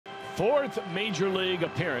fourth major league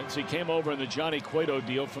appearance. He came over in the Johnny Cueto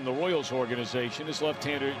deal from the Royals organization. His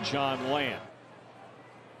left-hander John Lamb.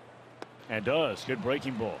 And does. Good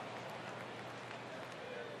breaking ball.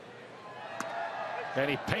 And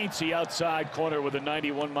he paints the outside corner with a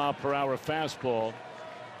 91-mile-per-hour fastball.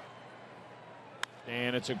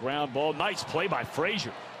 And it's a ground ball. Nice play by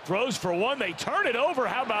Frazier. Throws for one. They turn it over.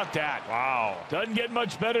 How about that? Wow. Doesn't get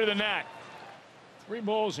much better than that. 3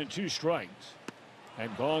 balls and 2 strikes.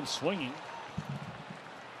 And gone swinging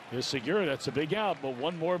is Segura. That's a big out, but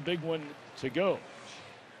one more big one to go.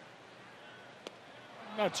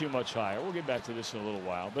 Not too much higher. We'll get back to this in a little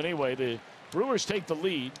while. But anyway, the Brewers take the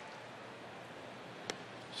lead.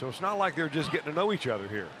 So it's not like they're just getting to know each other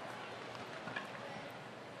here.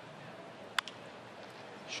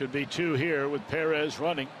 Should be 2 here with Perez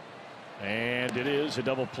running. And it is a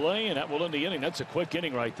double play, and that will end the inning. That's a quick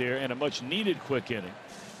inning right there, and a much needed quick inning.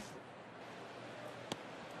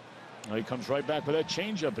 Now he comes right back with that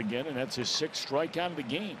changeup again, and that's his 6th strikeout of the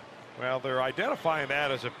game. Well, they're identifying that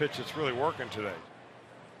as a pitch that's really working today.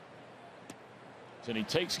 And he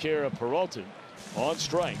takes care of Peralta on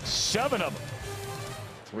strikes. 7 of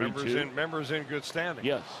them. Members in good standing.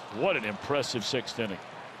 Yes. What an impressive 6th inning.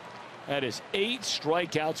 That is 8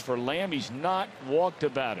 strikeouts for Lamb. He's not walked a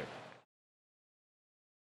batter.